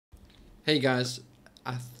Hey guys,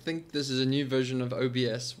 I think this is a new version of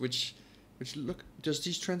OBS which look does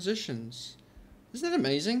these transitions. Isn't that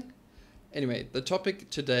amazing? Anyway, the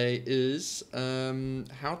topic today is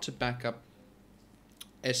how to back up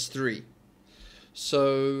S3.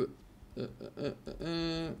 So uh, uh, uh,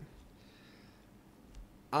 uh,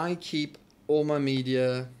 I keep all my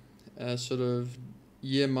media sort of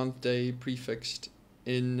year, month, day prefixed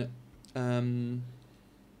in on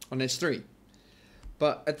S3.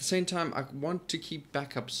 But at the same time, I want to keep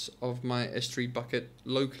backups of my S3 bucket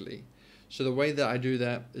locally. So the way that I do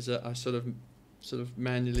that is that I sort of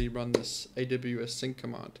manually run this AWS sync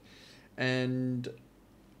command. And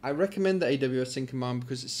I recommend the AWS sync command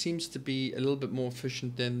because it seems to be a little bit more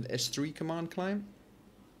efficient than the S3 command client.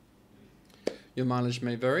 Your mileage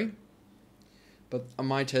may vary, but on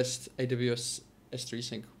my test, AWS S3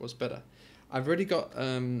 sync was better. I've already got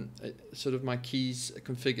sort of my keys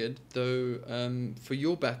configured, though for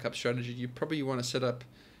your backup strategy, you probably want to set up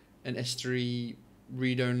an S3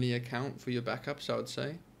 read-only account for your backups, I would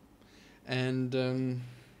say, and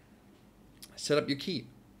set up your key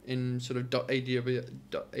in sort of .aws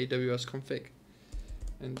config,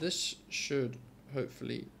 and this should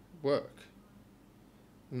hopefully work.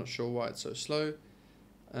 I'm not sure why it's so slow.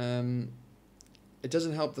 It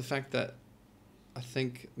doesn't help the fact that I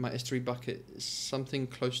think my S3 bucket is something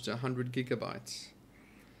close to 100 gigabytes.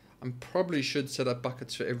 I probably should set up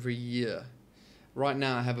buckets for every year. Right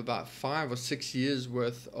now I have about 5 or 6 years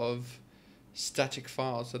worth of static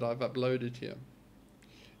files that I've uploaded here.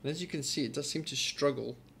 And as you can see, it does seem to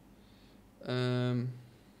struggle with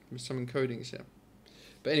some encodings here.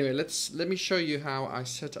 But anyway, let me show you how I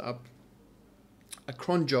set up a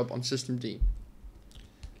cron job on systemd.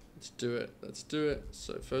 Let's do it.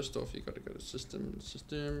 So first off, you got to go to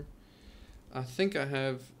system. I think I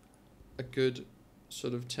have a good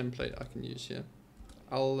sort of template I can use here.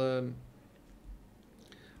 I'll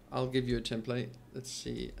give you a template. Let's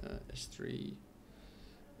see, S3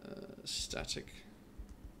 static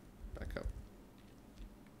backup.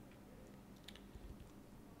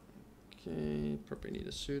 Okay, probably need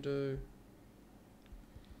a sudo.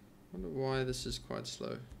 Wonder why this is quite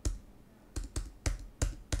slow.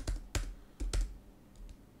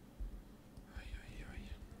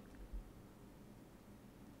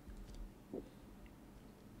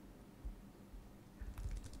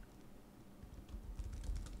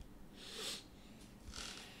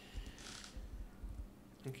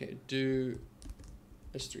 Okay, do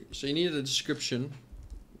S3. So you need a description.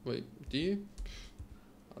 Wait, do you?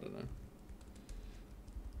 I don't know.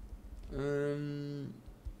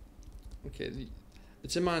 Okay,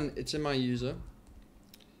 it's in my user.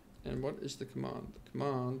 And what is the command? The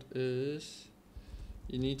command is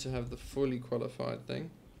you need to have the fully qualified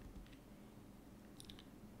thing.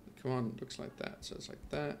 The command looks like that. So it's like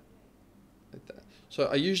that. So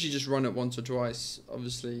I usually just run it once or twice,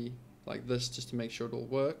 obviously like this, just to make sure it all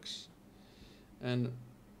works. And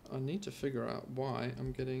I need to figure out why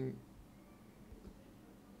I'm getting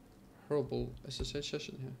horrible SSH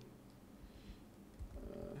session here.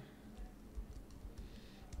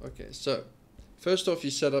 Okay, so first off, you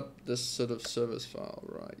set up this sort of service file,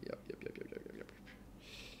 right? Yep.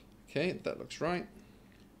 Okay, that looks right.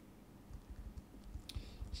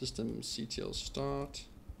 Systemctl start,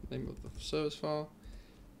 name of the service file,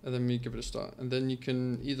 and then we give it a start. And then you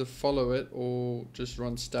can either follow it or just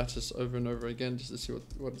run status over and over again just to see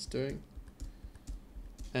what it's doing.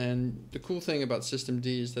 And the cool thing about systemd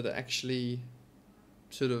is that it actually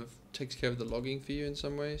sort of takes care of the logging for you in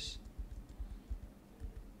some ways.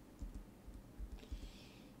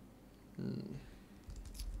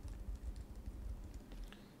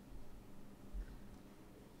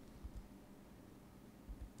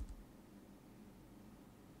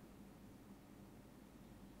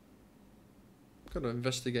 Got to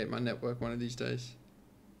investigate my network one of these days.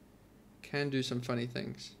 Can do some funny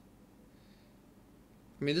things.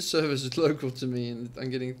 I mean, this server is local to me and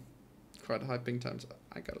I'm getting quite high ping times.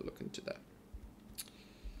 I gotta look into that.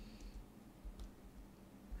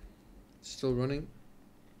 Still running.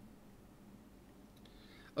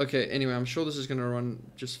 Okay, anyway, I'm sure this is gonna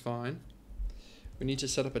run just fine. We need to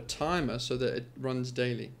set up a timer so that it runs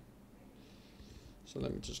daily. So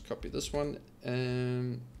let me just copy this one,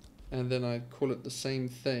 and then I call it the same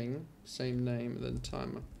thing, same name, and then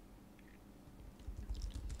timer.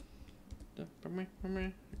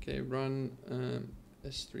 Okay, run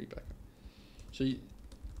S3 backup.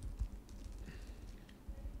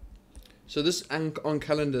 So this on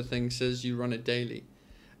calendar thing says you run it daily.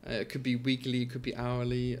 It could be weekly, it could be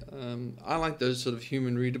hourly. I like those sort of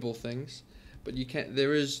human readable things, but you can't.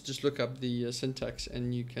 There is, just look up the syntax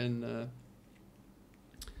and you can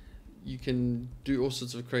you can do all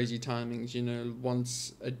sorts of crazy timings, you know,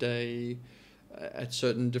 once a day at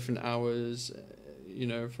certain different hours, you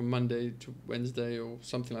know, from Monday to Wednesday or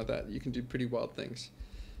something like that. You can do pretty wild things.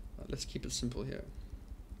 Let's keep it simple here.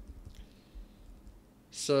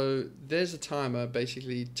 So there's a timer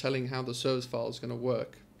basically telling how the service file is going to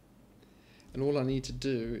work. And all I need to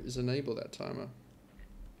do is enable that timer.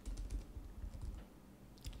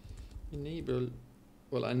 Enable,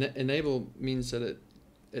 well, enable means that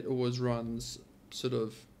it always runs sort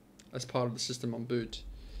of as part of the system on boot.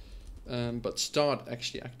 But start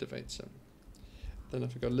actually activates it. Then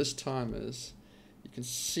if I go list timers, you can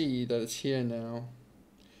see that it's here now.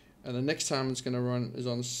 And the next time it's going to run is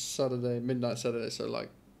on Saturday, midnight Saturday, so like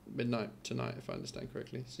midnight tonight, if I understand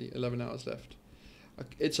correctly. See, 11 hours left.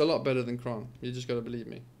 It's a lot better than Cron. You just got to believe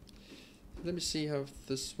me. Let me see how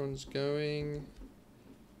this one's going.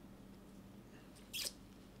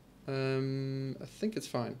 I think it's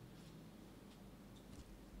fine.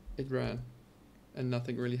 It ran, and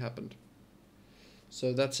nothing really happened.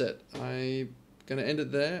 So that's it. I'm going to end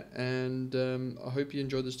it there, and I hope you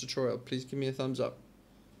enjoyed this tutorial. Please give me a thumbs up.